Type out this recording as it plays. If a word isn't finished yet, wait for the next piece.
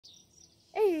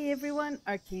everyone,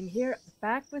 Arcane here,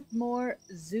 back with more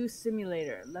Zoo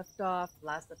Simulator. Left off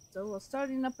last episode, we're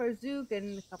starting up our zoo,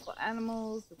 getting a couple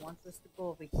animals. It wants us to go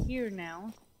over here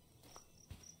now.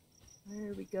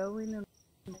 Where are we going? I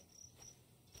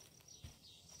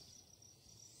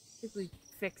think we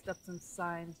fixed up some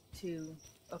signs too.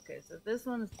 Okay, so this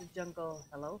one is the jungle.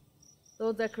 Hello.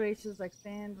 Little decorations like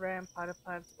sand, ramp, potted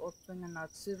plants, old spring are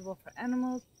not suitable for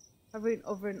animals. Hovering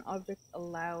over an object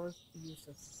allows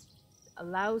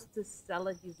to sell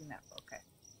it using that. Okay.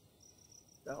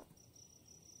 So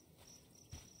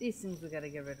these things we gotta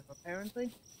get rid of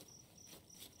apparently.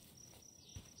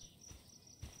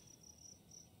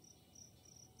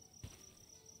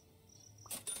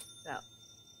 So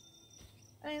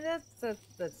I mean that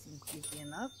seems easy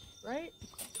enough, right?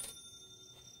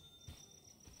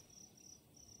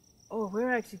 Oh,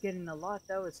 we're actually getting a lot.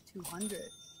 That was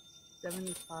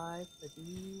 275 for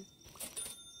these.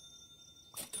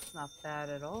 It's not bad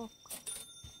at all.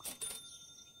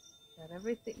 That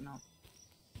everything? No.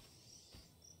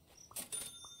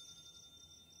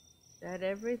 That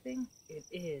everything? It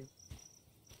is.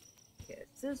 Okay, it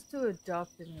says to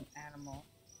adopt a new animal.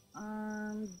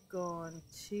 I'm going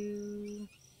to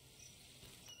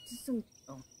do some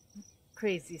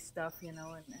crazy stuff, you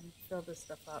know, and fill this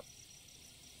stuff up.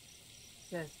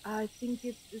 Because I think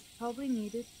it's probably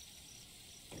needed.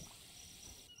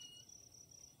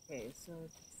 Okay, so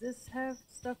does this have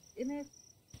stuff in it?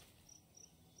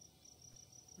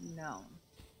 No.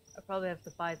 I probably have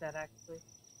to buy that actually.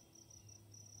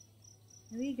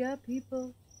 We got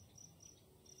people.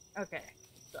 Okay,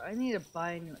 so I need to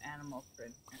buy a new animal for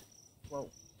in here. Whoa.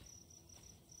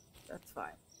 That's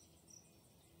fine.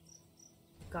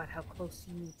 God, how close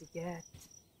you need to get.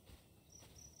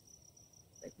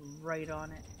 Like right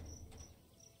on it.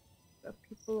 Got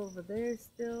people over there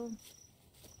still.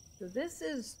 So this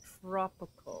is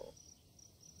tropical.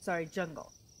 Sorry,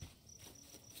 jungle.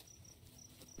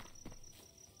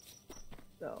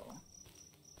 So I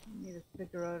need to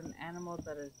figure out an animal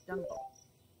that is jungle.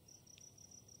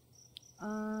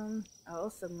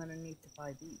 Also I'm gonna need to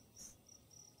buy these.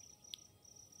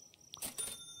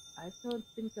 I don't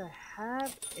think I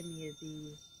have any of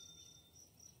these.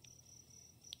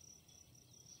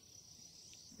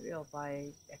 Maybe I'll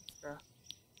buy extra.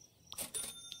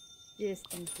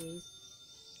 Just in case.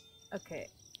 Okay.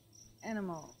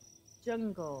 Animal.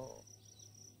 Jungle.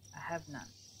 I have none.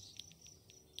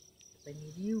 I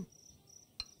need you.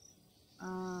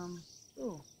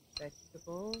 Oh,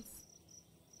 vegetables.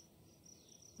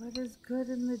 What is good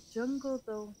in the jungle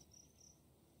though?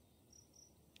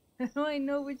 How do I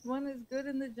know which one is good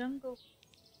in the jungle?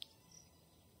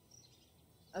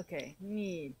 Okay,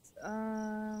 needs.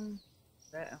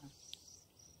 That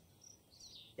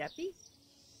Deppy?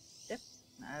 Depp?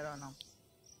 I don't know.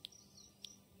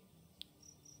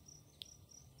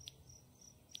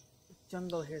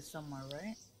 Jungle here somewhere,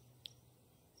 right?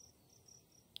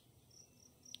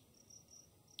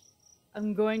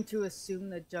 I'm going to assume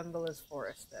that jungle is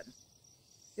forest then.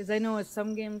 Because I know in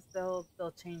some games they'll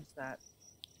change that.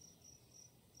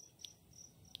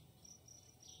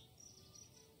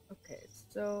 Okay,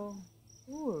 so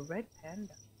ooh, a red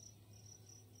panda.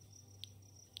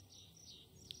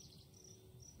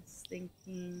 I was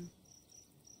thinking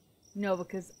no,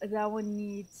 because that one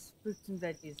needs fruits and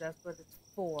veggies. That's what it's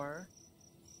for.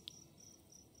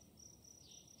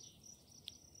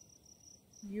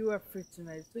 You are fruits and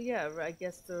veggies. So yeah, I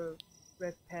guess the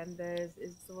red panda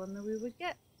is the one that we would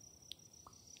get.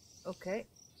 Okay.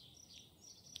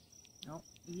 No,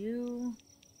 you.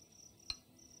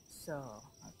 So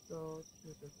I'll go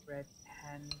to the red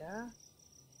panda.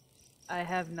 I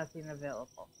have nothing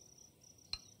available.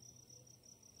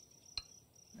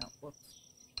 No, whoops.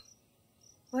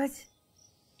 What?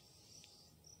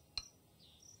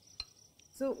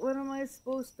 So what am I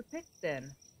supposed to pick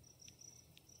then?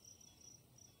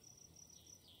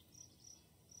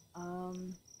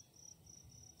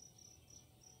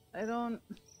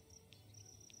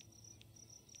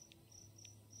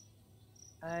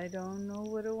 I don't know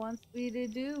what it wants me to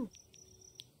do.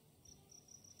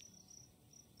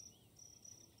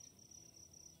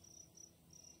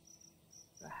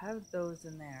 I have those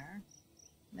in there.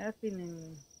 Nothing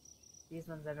in these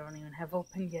ones I don't even have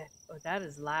open yet. Oh, that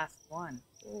is last one.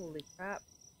 Holy crap.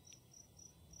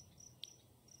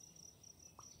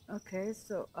 Okay,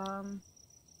 so, I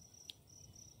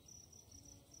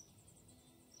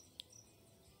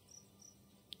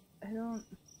don't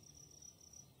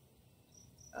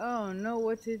know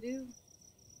what to do.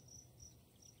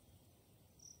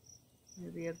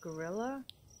 Maybe a gorilla?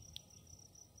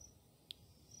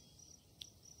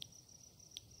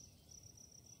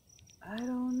 I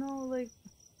don't know, like,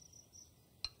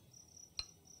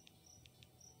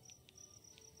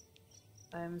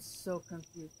 I'm so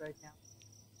confused right now.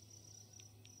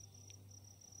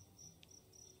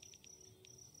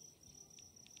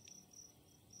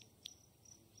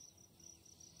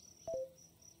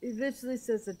 It literally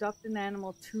says adopt an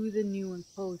animal to the new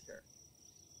enclosure.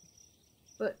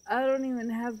 But I don't even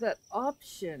have that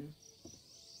option.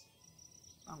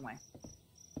 Wrong way.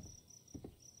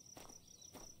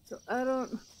 So I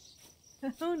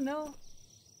don't know.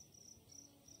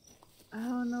 I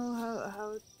don't know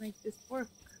how to make this work.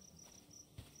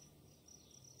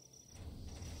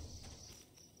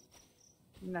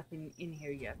 Nothing in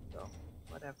here yet, though.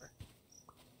 Whatever.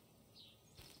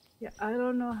 Yeah, I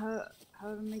don't know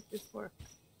how to make this work.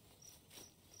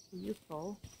 Are you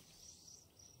full?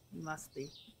 You must be.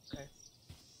 Okay.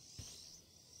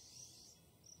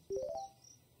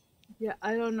 Yeah,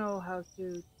 I don't know how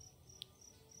to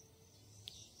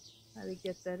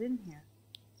get that in here.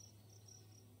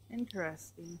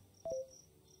 Interesting.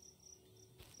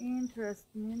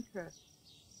 Interesting.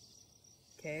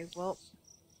 Okay, well,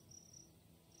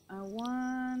 I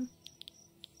want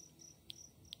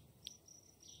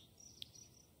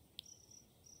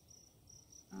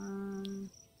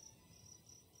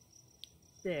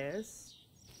this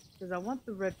because I want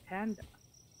the red panda.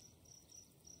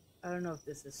 I don't know if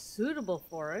this is suitable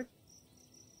for it.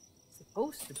 It's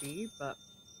supposed to be, but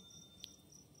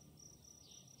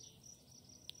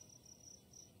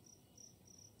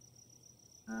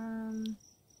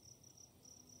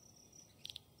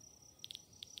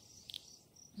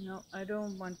no, I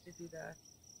don't want to do that.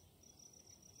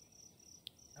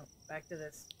 No, back to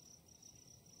this.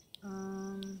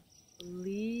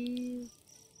 Believe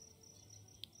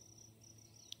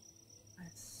I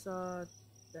saw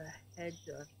the head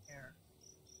on here.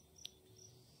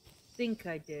 Think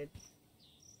I did.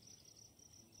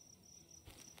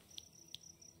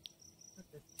 I'll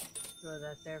just throw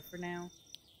that there for now.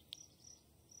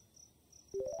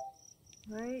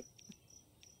 Right?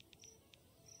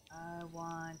 I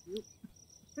want you.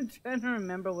 I'm trying to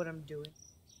remember what I'm doing.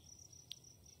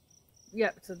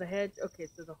 Yeah, so the head, okay,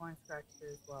 so the horn scratcher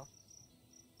as well.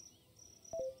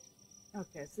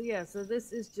 Okay, so yeah, so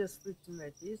this is just fruits and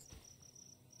veggies.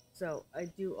 So I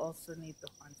do also need the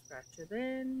horn scratcher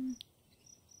then.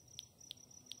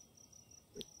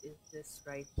 Which is this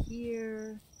right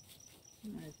here.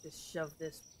 I'm gonna just shove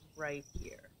this right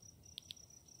here.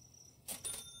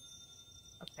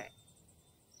 Okay.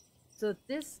 So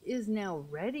this is now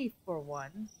ready for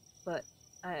one, but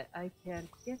I can't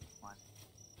get one.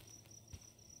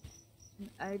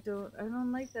 I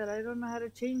don't like that. I don't know how to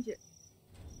change it.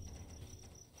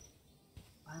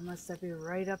 Why must I be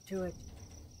right up to it?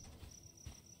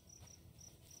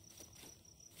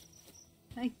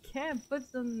 I can't put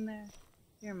something there.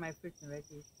 Here are my fruits and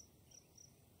veggies.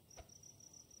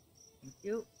 Thank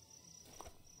you.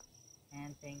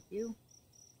 And thank you.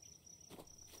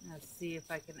 Let's see if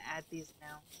I can add these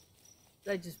now.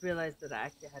 I just realized that I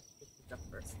actually had to pick these up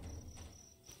first.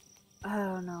 I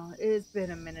don't know. It's been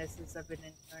a minute since I've been in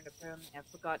here, and apparently I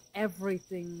forgot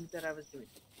everything that I was doing.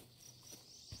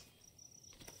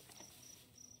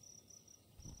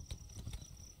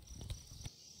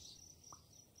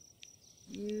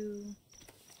 You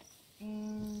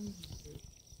and you.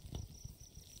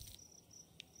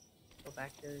 Go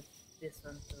back to this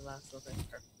one for the last little bit.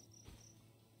 Perfect.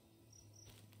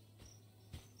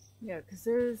 Yeah, because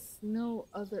there's no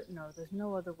other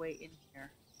way in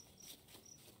here.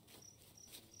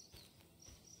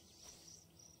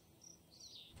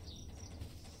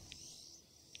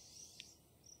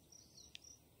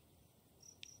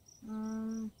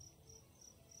 I'll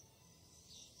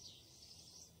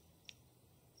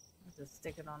just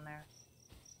stick it on there.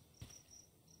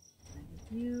 Thank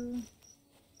you.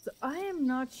 So I am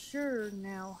not sure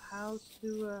now how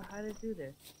to do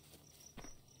this.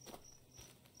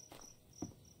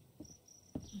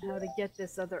 How to get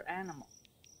this other animal.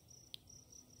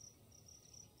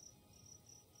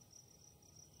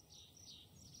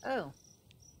 Oh.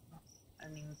 I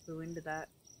didn't even clue into that.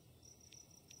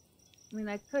 I mean,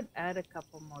 I could add a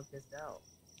couple more gazelles,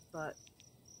 but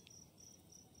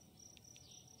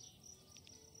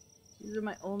these are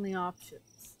my only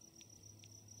options.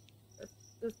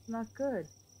 That's not good.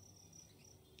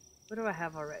 What do I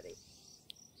have already?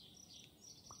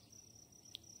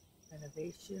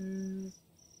 Renovations.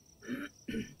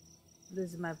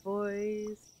 Losing my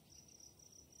voice.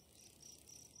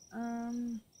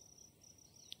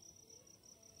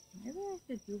 Maybe I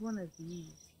should do one of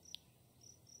these.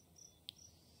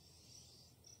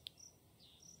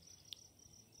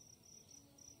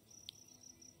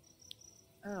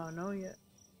 I don't know yet.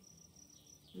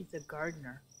 He's a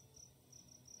gardener.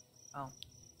 Oh.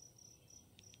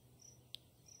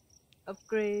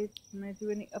 Upgrade. Can I do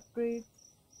any upgrades?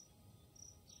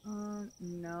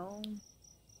 No.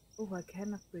 Oh, I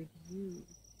can upgrade you.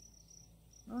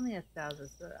 Only 1,000,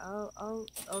 so I'll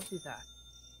do that.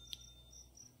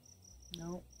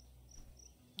 Nope.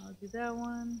 I'll do that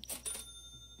one.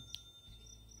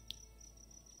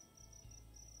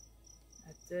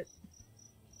 That's it.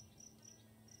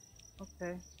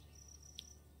 Okay.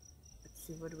 Let's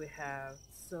see, what do we have?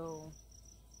 So,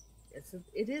 yeah, so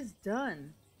it is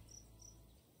done.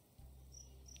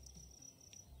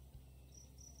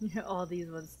 Yeah, all these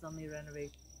ones still need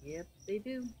renovation. Yep, they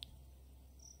do.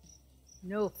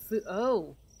 No food.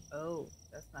 Oh,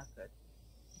 that's not good.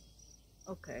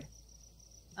 Okay.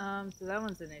 So that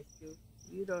one's an issue.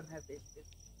 You don't have issues.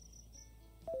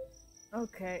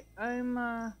 Okay, I'm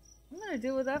gonna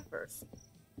deal with that first.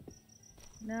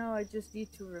 Now I just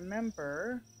need to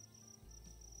remember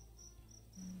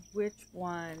which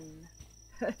one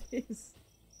that is.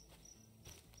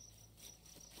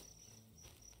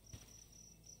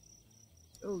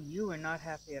 Oh, you are not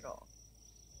happy at all.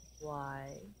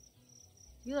 Why?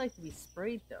 You like to be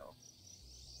sprayed though.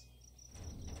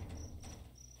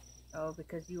 Oh,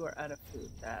 because you are out of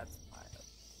food. That's why.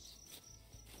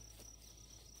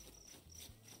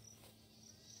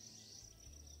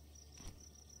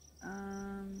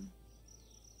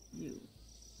 You.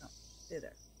 No, stay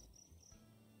there.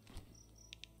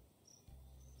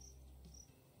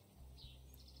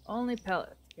 Only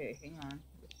pellets. Okay, hang on.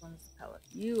 Which one's pellet?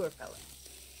 You are pellet.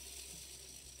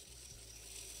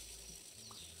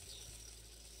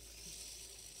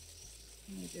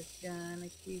 I'm just gonna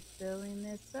keep filling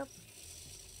this up.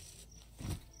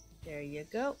 There you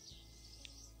go.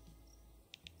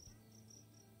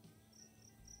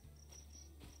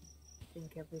 I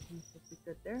think everything should be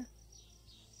good there.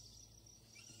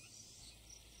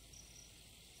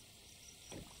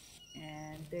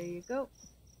 And there you go.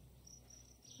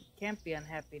 You can't be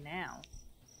unhappy now.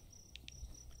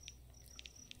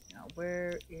 Now,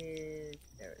 where is...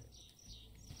 There it is.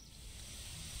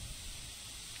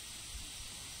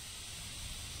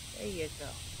 There you go.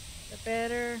 Is that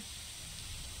better?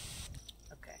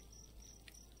 Okay.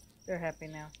 They're happy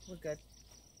now. We're good.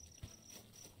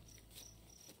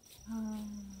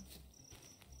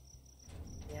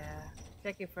 Yeah.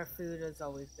 Checking for food is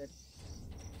always good.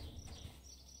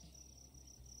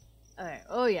 Alright.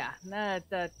 Oh yeah. Now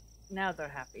they're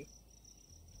happy.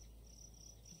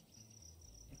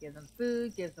 I give them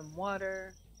food, give them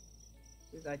water.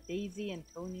 We got Daisy and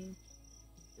Tony.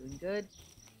 Doing good.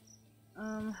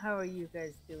 How are you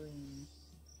guys doing?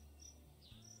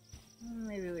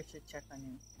 Maybe we should check on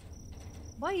you.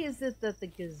 Why is it that the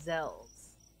gazelles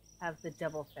have the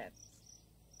double fence?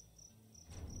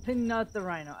 And not the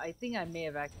rhino. I think I may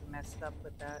have actually messed up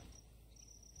with that.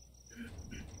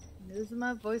 Losing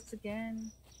my voice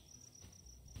again.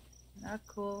 Not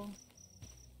cool.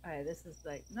 Alright, this is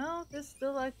like... No, this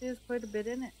still like there's quite a bit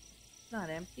in it. It's not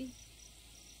empty.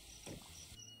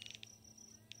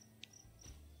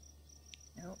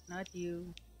 Nope, not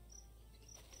you.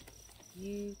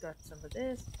 You got some of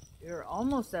this. You're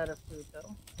almost out of food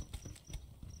though.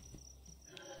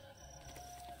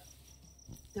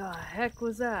 The heck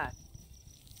was that?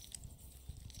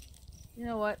 You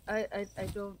know what? I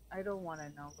don't want to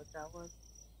know what that was.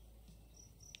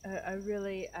 I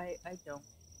really don't.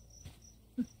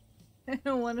 I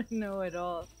don't want to know at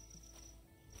all.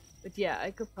 But yeah,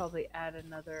 I could probably add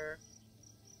another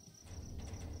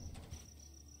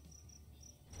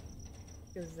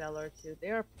gazelle or two.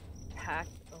 They are pack,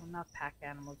 oh not pack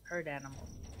animals, herd animals.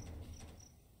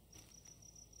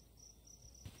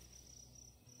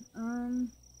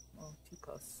 Oh, too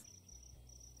close.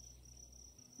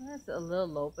 That's a little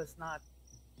low, but it's not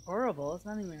horrible. It's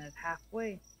not even at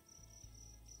halfway.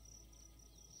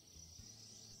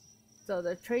 So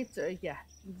the traits are, yeah,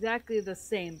 exactly the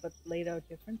same, but laid out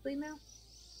differently now.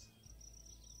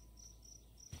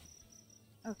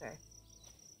 Okay.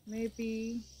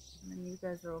 Maybe, and you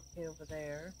guys are okay over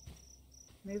there.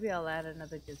 Maybe I'll add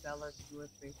another gazelle or 2 or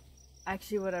 3.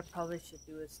 Actually, what I probably should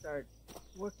do is start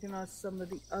working on some of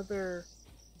the other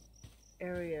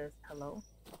areas. Hello?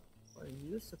 Where are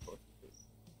you supposed to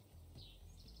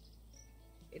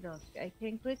be? I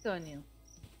can't click on you.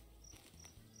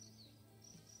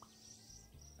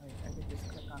 I could just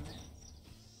click on that.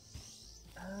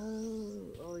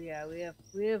 Oh yeah,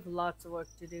 we have lots of work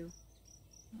to do.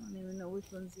 I don't even know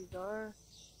which ones these are.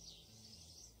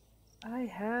 I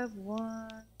have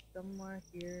one somewhere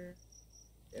here.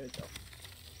 There we go.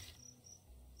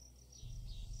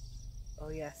 Oh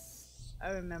yes,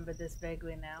 I remember this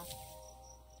vaguely now.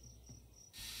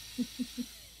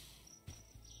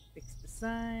 Fix the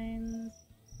signs.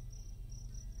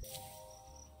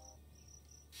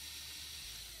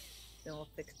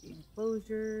 fix the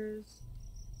enclosures.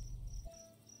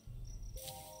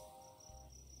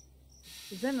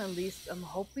 Then at least I'm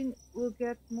hoping we'll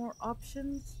get more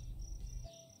options.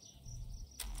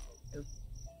 Oh,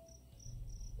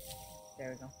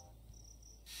 there we go.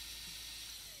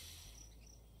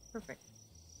 Perfect.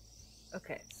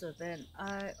 Okay, so then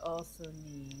I also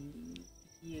need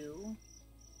you.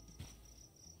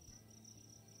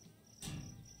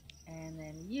 And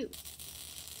then you.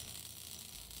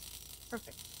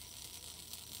 Perfect.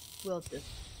 We'll just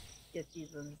get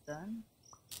these ones done.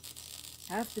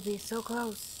 Have to be so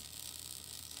close.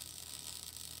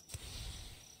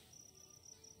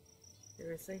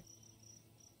 Seriously?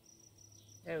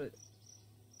 There we go.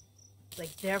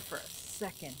 Like there for a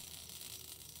second.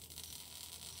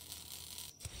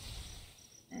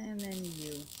 And then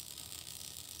you.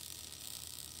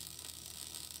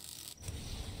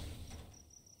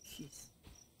 She's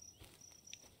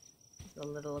a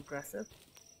little aggressive.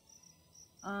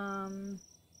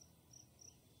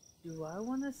 Do I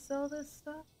want to sell this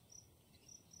stuff?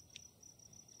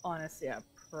 Honestly, I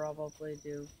probably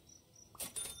do.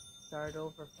 Start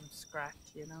over from scratch,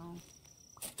 you know?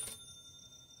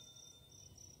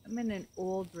 I'm in an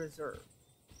old reserve.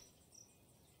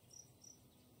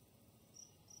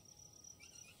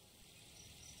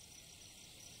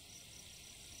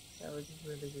 That was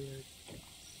really weird.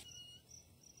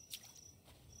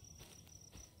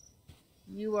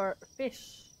 You are a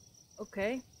fish.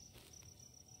 Okay.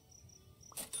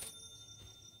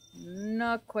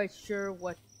 Not quite sure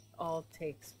what all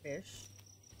takes fish.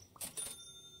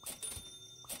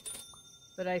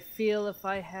 But I feel if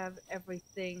I have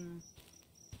everything...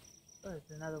 Oh,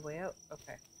 there's another way out.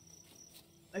 Okay.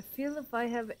 I feel if I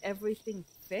have everything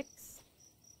fixed,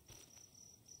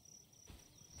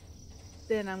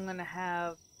 then I'm gonna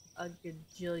have a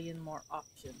gajillion more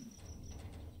options.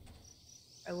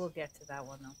 I will get to that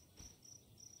one though.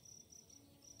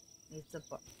 Needs a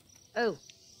book. Oh!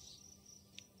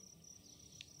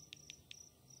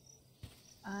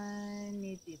 I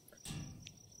need these first.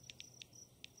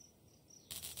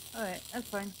 Alright, that's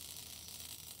fine.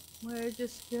 We're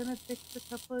just gonna fix a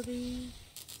couple of these.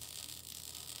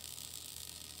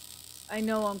 I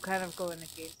know I'm kind of going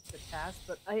against the task,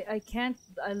 but I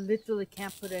literally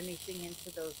can't put anything into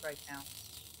those right now.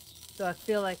 So I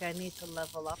feel like I need to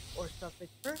level up or something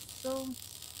first, so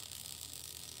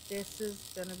this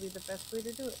is gonna be the best way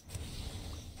to do it.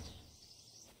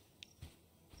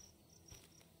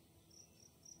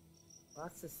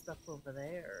 Lots of stuff over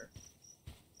there.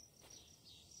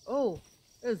 Oh,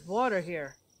 there's water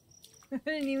here. I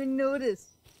didn't even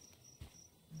notice.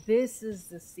 This is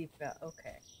the seatbelt.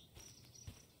 Okay.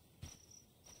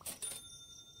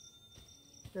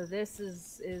 So this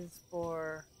is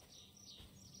for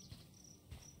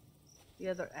the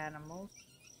other animals.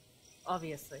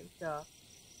 Obviously, duh.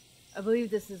 I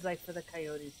believe this is like for the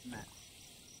coyotes and that.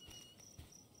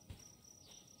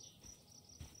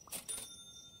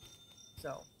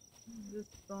 So, I'm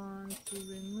just going to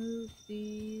remove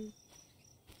these.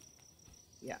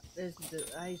 Yeah, there's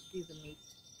I see the meat.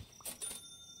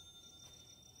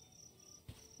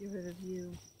 Get rid of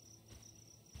you.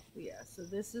 Yeah, so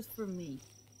this is for me.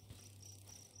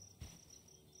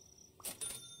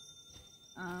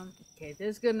 Okay,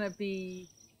 there's gonna be...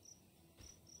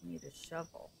 Need a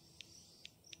shovel.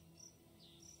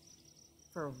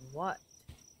 For what?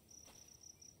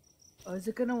 Oh, is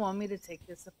it gonna want me to take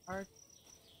this apart?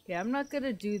 Okay, I'm not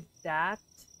gonna do that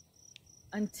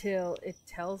until it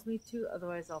tells me to,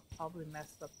 otherwise I'll probably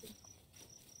mess up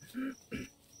things.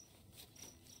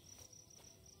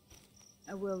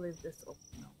 I will leave this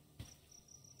open though.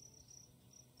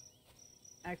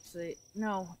 Actually,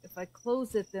 no, if I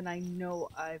close it, then I know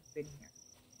I've been here.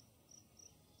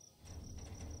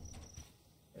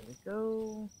 There we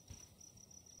go.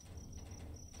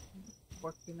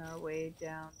 Working our way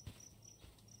down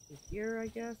to here, I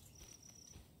guess.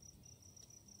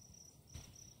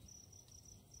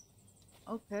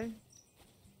 Okay.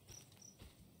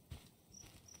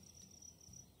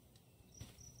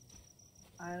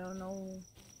 I don't know.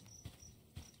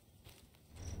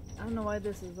 I don't know why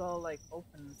this is all like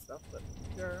open and stuff, but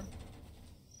sure.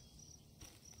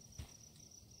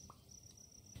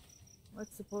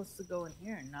 What's supposed to go in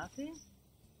here? Nothing?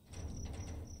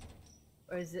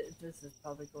 Or is it, this is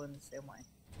probably going the same way.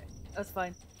 Okay, that's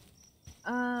fine.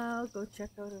 I'll go check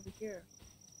out over here.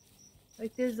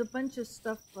 Like there's a bunch of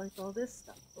stuff, like all this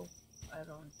stuff. Oh, I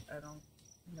don't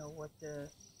know what the...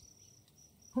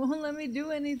 Won't let me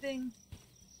do anything.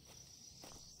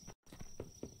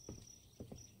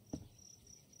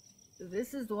 So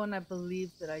this is the one I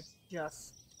believe that I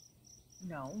just...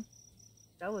 No.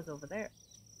 That was over there.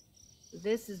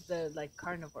 This is the like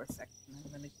carnivore section,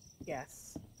 I'm gonna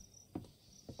guess.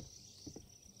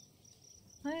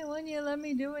 Hey, why don't you let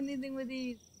me do anything with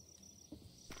these?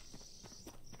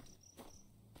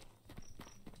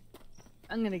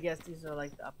 I'm gonna guess these are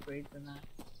like the upgrades and that.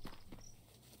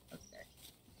 Okay.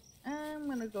 I'm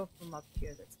gonna go from up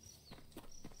here this way.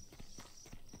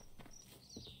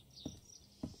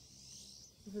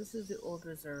 This is the old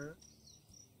reserve.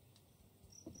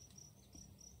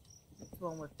 It's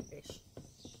one with fish.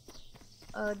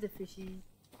 The fishies.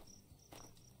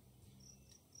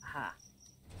 Aha.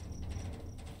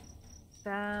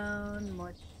 Found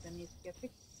more that needs to get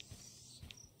fixed.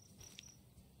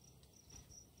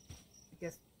 I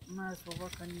guess might as well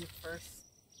work on you first.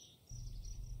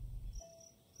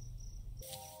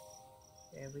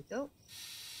 There we go.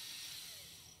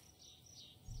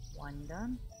 One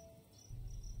done.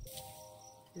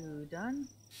 Two done.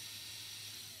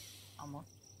 Almost.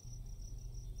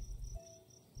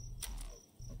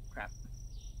 Oh crap.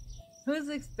 I was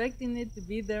expecting it to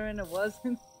be there and it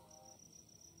wasn't.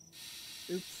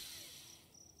 Oops.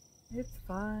 It's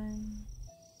fine.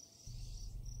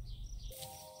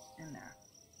 In there.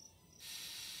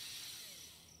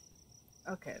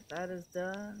 Okay, that is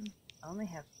done. I only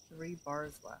have 3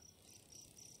 bars left.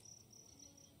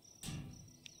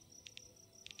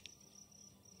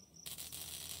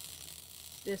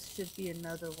 This should be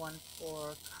another one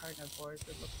for carnivores,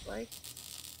 it looks like.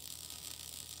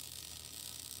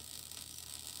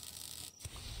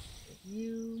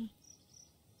 You.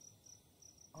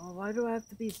 Oh, why do I have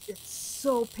to be? It's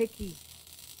so picky.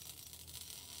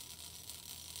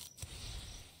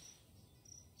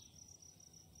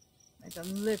 Like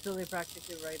I'm literally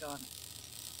practically right on it.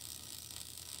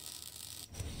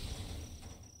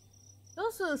 It's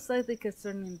also slightly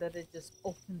concerning that it just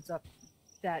opens up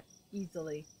that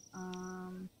easily.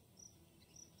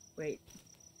 Wait.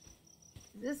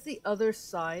 Is this the other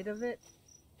side of it?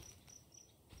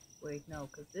 Wait, no,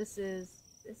 because this is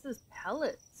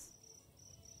pellets.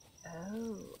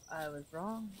 Oh, I was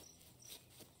wrong.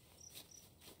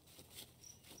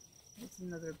 There's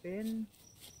another bin.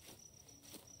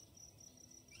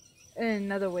 And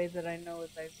another way that I know is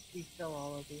I refill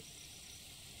all of these.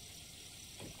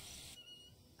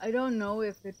 I don't know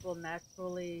if it will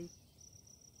naturally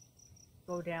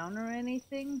go down or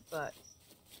anything, but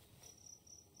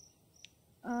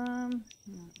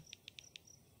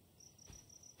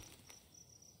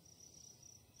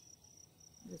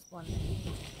this one.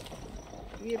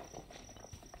 Yep.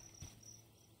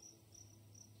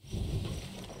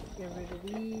 Get rid of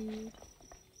these.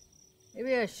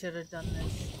 Maybe I should have done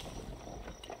this.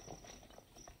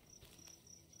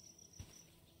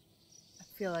 I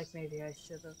feel like maybe I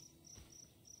should have.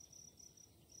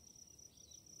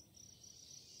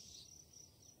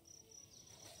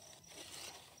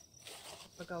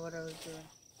 Forgot what I was doing.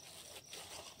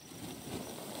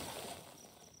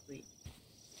 Sweet.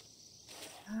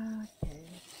 Okay.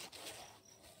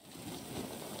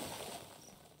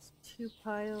 It's 2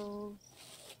 piles.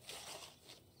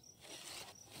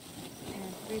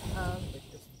 And 3 piles, which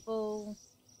is full.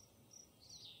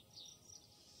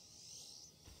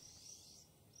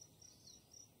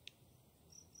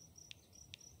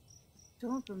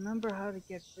 Don't remember how to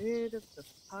get rid of the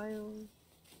piles.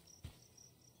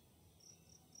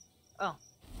 Oh,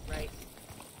 right.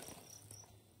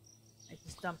 I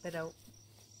just dump it out.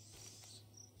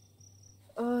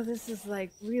 Oh, this is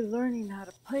like relearning how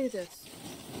to play this.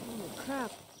 Oh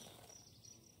crap.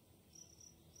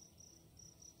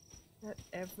 Is that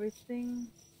everything?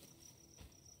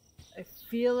 I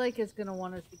feel like it's gonna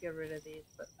want us to get rid of these,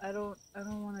 but I don't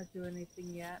want to do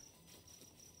anything yet.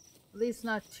 At least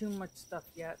not too much stuff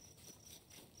yet.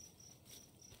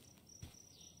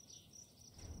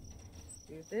 Let's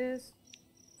do this.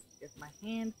 Get my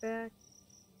hand back.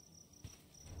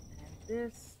 And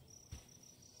this.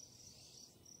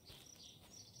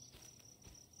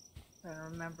 I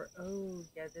remember. Oh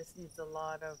yeah, this needs a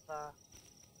lot of stuff.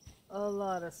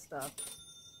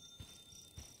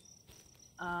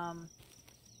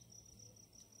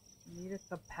 Need a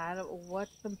compatible. What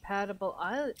compatible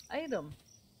item?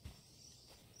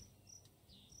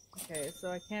 Okay, so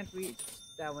I can't reach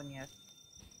that one yet.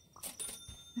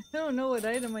 I don't know what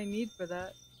item I need for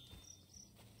that.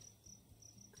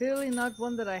 Clearly not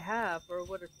one that I have, or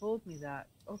would have told me that.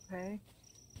 Okay.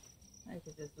 I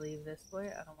could just leave this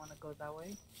way. I don't want to go that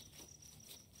way.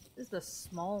 This is a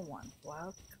small one.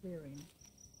 Wild clearing.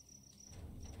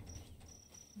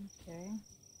 Okay.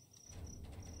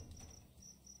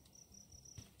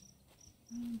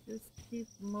 Just keep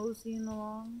moseying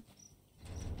along.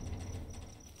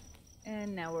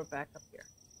 And now we're back up here.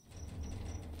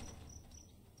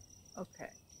 Okay.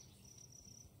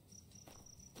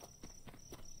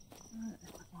 I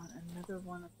want another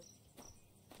one of the.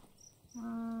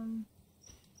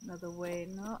 Another way.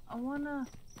 No, I wanna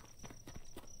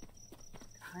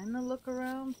kind of look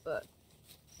around, but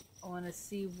I want to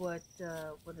see what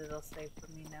it'll say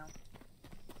for me now.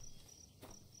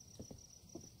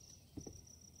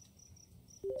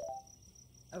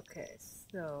 Okay,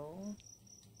 so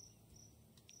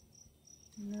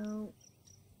no.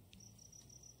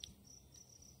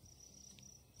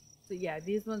 So yeah,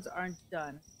 these ones aren't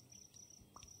done.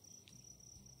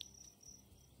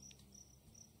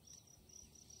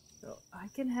 So I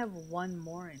can have one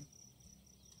more in.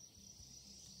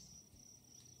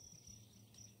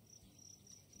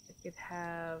 I could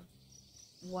have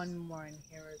one more in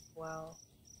here as well.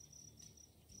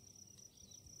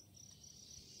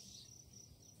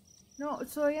 No,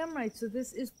 so I am right. So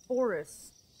this is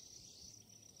forest.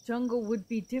 Jungle would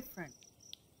be different.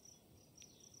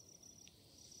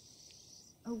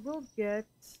 I will get.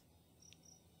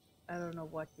 I don't know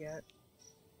what yet.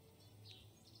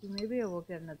 Maybe I will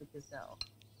get another gazelle.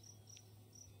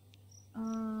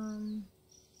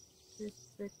 This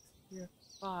 6, you're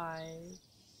 5,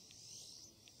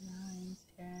 9,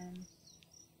 10.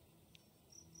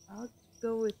 I'll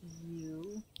go with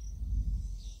you.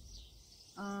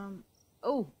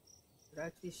 Oh, it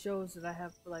actually shows that I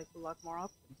have like a lot more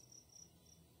options.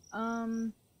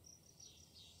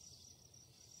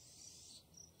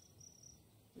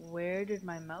 Where did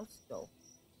my mouse go?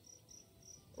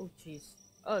 Oh, jeez.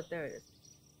 Oh, there it is.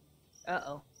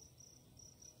 Uh-oh.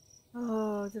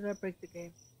 Oh, did I break the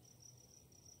game?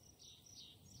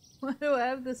 Why do I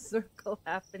have this circle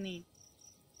happening?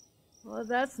 Well,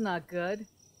 that's not good.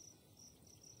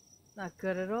 Not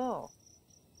good at all.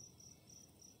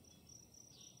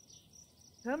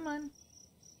 Come on.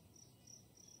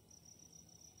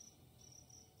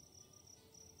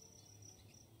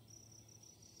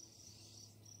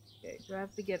 Okay, do I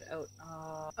have to get out?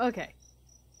 Okay.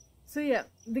 So yeah,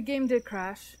 the game did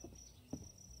crash.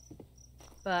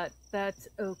 But that's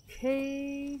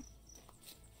okay.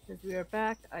 Because we are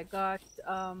back. I got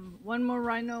one more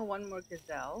rhino, one more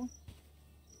gazelle.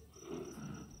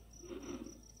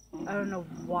 I don't know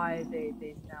why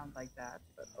they sound like that,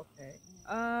 but okay.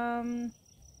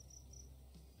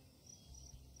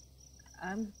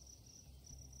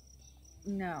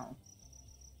 No.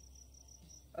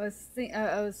 I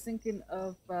was thinking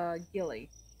of Gilly,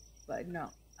 but no.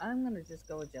 I'm gonna just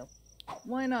go with Jill.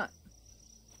 Why not?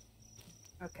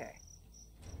 Okay.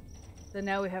 So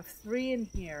now we have 3 in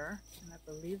here, and I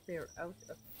believe they're out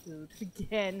of food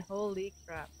again. Holy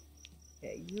crap.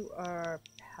 Okay, you are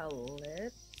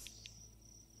pellets.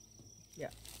 Yeah.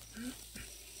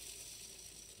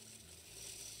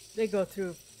 They go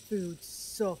through food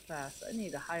so fast. I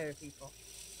need to hire people.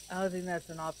 I don't think that's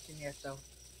an option yet, though.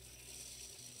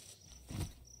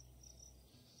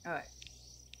 Alright.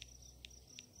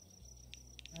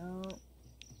 Oh.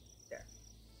 There.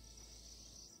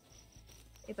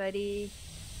 Hey, buddy.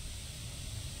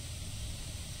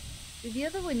 Did the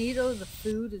other one eat all the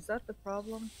food? Is that the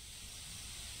problem?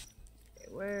 Okay,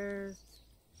 where's...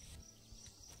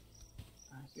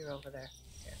 Oh, you're over there.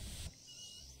 Okay.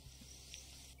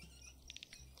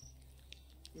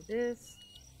 Do this.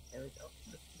 There we go.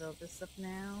 Let's fill this up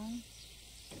now.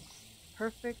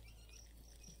 Perfect.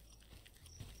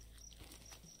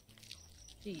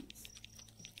 Jeez.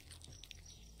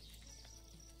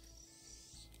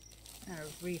 I'm gonna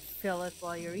refill it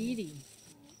while you're eating.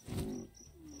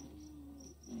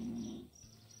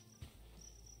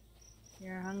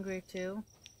 You're hungry too?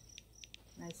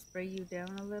 Can I spray you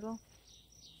down a little?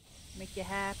 Make you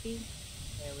happy?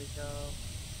 There we go.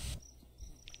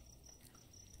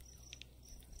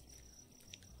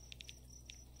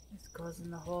 This goes in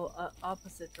the whole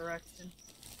opposite direction.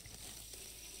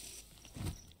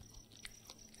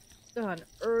 What on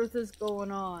earth is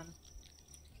going on?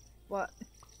 What?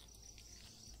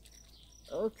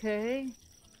 Okay.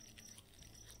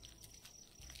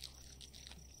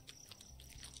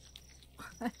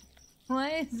 Why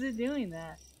is it doing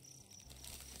that?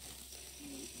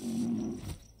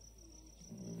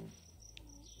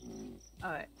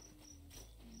 Alright.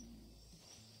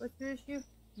 What's your issue?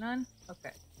 None?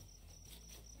 Okay.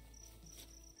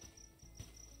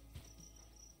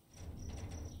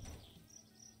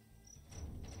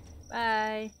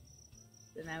 Bye.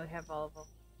 So now we have all of them.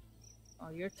 Oh,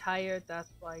 you're tired.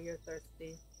 That's why you're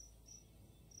thirsty.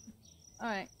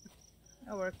 Alright.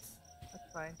 That works.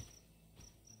 That's fine.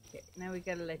 Okay, now we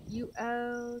gotta let you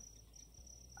out.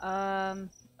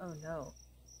 Oh no.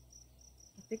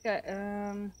 I think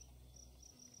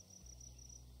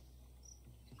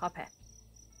Hop hat.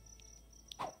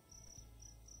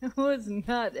 I was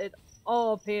not at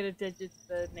all paying attention to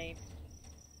the name.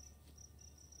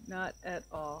 Not at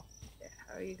all. Okay,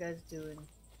 how are you guys doing?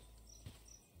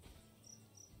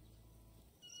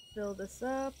 Fill this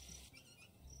up.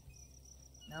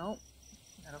 No.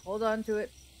 Gotta hold on to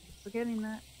it. Keep forgetting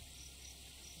that.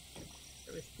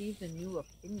 I received a new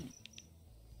opinion.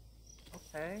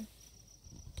 Okay.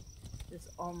 This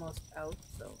is almost out,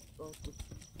 so we'll go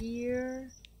to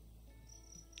here.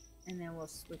 And then we'll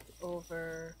switch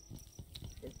over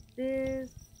to this,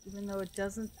 even though it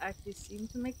doesn't actually seem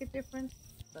to make a difference,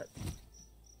 but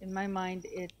in my mind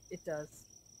it does.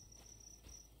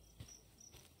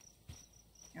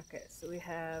 Okay, so we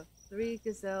have 3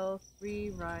 gazelles,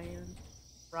 3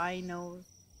 rhinos.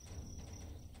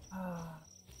 Oh,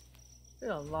 it's been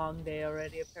a long day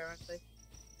already, apparently.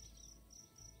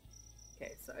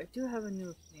 Okay, so I do have a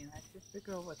new opinion. I have to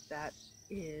figure out what that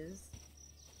is.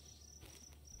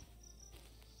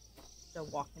 To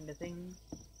walk into things.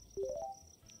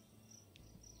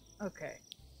 Okay.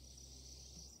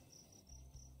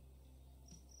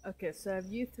 Okay, so I have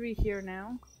you 3 here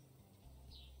now.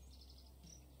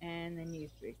 And then you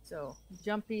 3. So,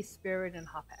 Jumpy, Spirit, and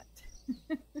Hop Hat.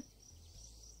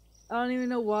 I don't even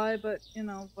know why, but, you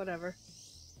know, whatever.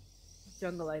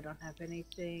 Jungle, I don't have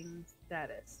anything.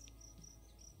 Status.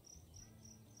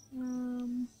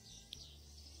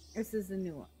 This is a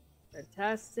new one.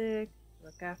 Fantastic.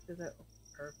 Look after the... Oh,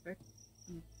 perfect.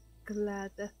 I'm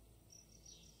glad.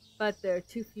 But there are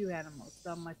too few animals.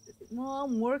 So much to do. Well,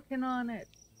 I'm working on it.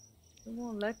 It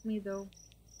won't let me, though.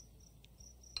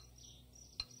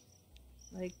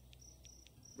 Like...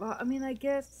 Well, I mean, I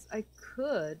guess I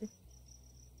could.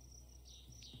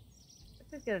 I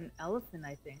could get an elephant,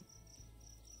 I think.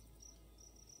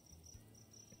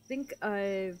 I think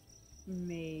I've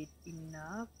made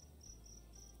enough.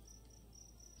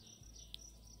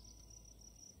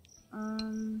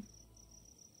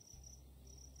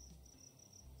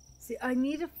 See, I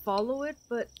need to follow it,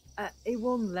 but it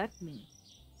won't let me.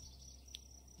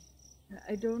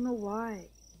 I don't know why.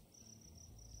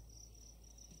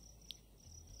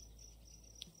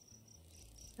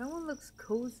 That one looks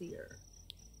cozier.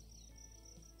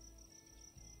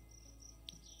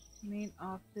 Main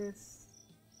office.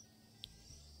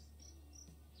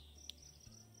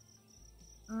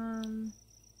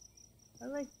 I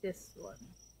like this one.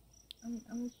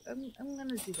 I'm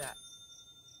gonna do that.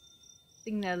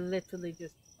 Thing that literally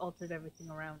just altered everything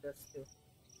around us too.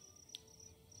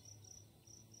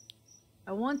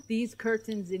 I want these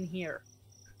curtains in here.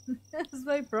 That's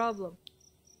my problem.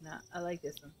 Nah, I like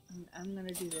this one. I'm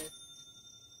gonna do this.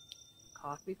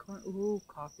 Coffee corner. Ooh,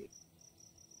 coffee.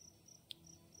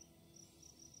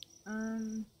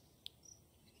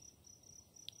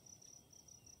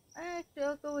 Actually,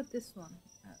 I'll go with this one.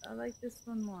 I like this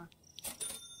one more.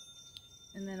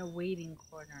 And then a waiting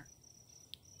corner.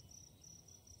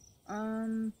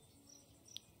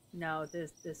 No,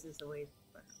 this is a waiting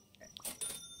corner. Okay.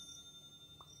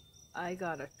 I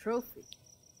got a trophy.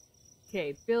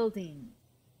 Okay, building.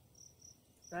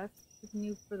 That's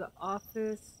new for the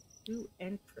office. New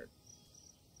entrance.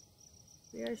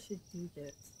 Maybe I should do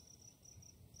this.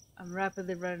 I'm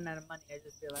rapidly running out of money. I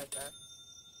just realized that.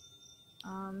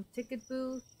 Ticket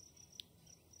booth.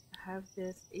 I have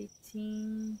this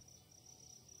 18.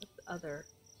 What's the other?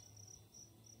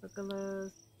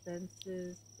 Pergolas,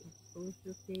 fences,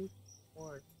 enclosure gates,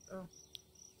 boards. Oh,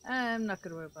 I'm not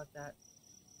gonna worry about that.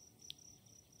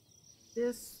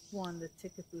 This one, the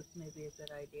ticket booth, may be a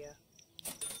good idea.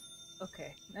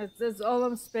 Okay, that's all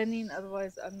I'm spending.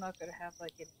 Otherwise, I'm not gonna have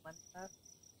like any money left.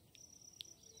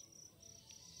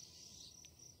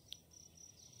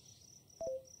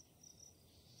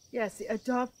 Yeah, see,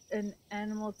 adopt an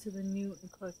animal to the new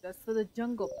enclosure. That's for the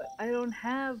jungle, but I don't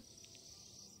have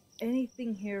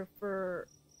anything here for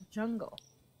jungle.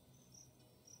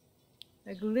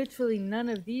 Like, literally none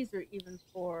of these are even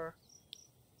for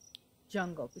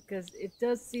jungle, because it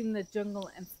does seem that jungle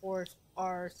and forest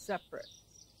are separate.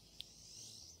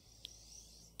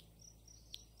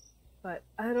 But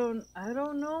I don't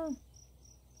know.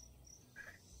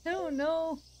 I don't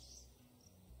know.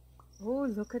 Oh,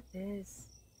 look at this.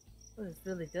 Oh, this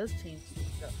really does change some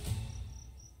stuff.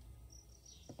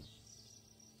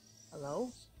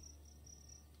 Hello?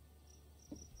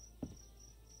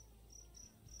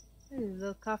 There's a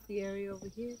little coffee area over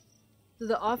here. So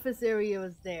the office area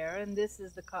was there, and this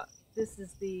is the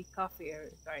coffee area.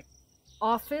 Sorry,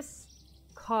 office,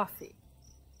 coffee.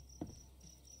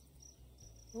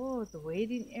 Oh, the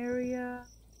waiting area.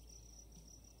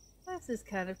 This is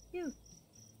kind of cute.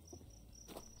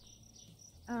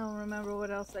 I don't remember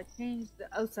what else I changed. The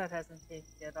outside hasn't changed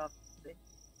yet, obviously.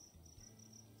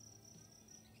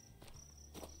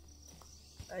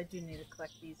 I do need to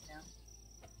collect these now.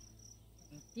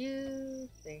 Thank you.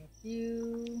 Thank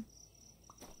you.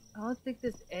 I don't think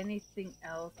there's anything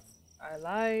else. I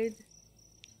lied.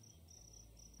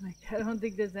 Like, I don't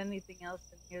think there's anything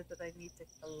else in here that I need to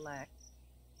collect.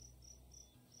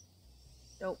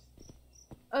 Nope.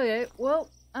 Okay, well,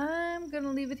 I'm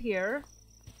gonna leave it here.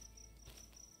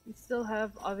 We still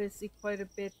have obviously quite a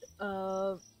bit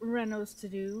of renos to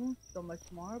do, so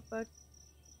much more, but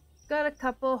got a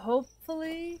couple.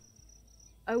 Hopefully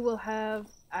I will have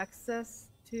access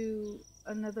to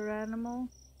another animal,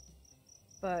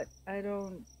 but I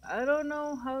don't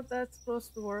know how that's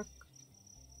supposed to work.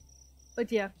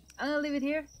 But yeah, I'm gonna leave it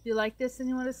here. If you like this and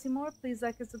you want to see more, please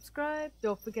like and subscribe.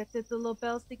 Don't forget to hit the little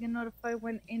bell so you can notify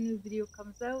when a new video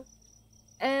comes out.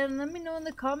 And let me know in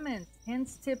the comments,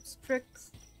 hints, tips,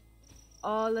 tricks,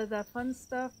 all of that fun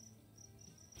stuff.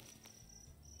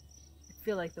 I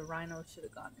feel like the rhino should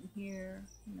have gone in here,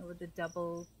 you know, with the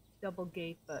double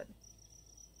gate, but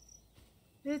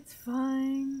it's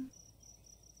fine.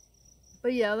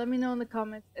 But yeah, let me know in the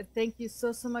comments, and thank you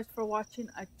so much for watching.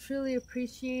 I truly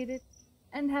appreciate it,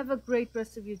 and have a great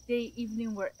rest of your day,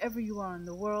 evening, wherever you are in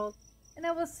the world, and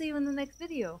I will see you in the next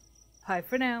video. Bye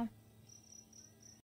for now.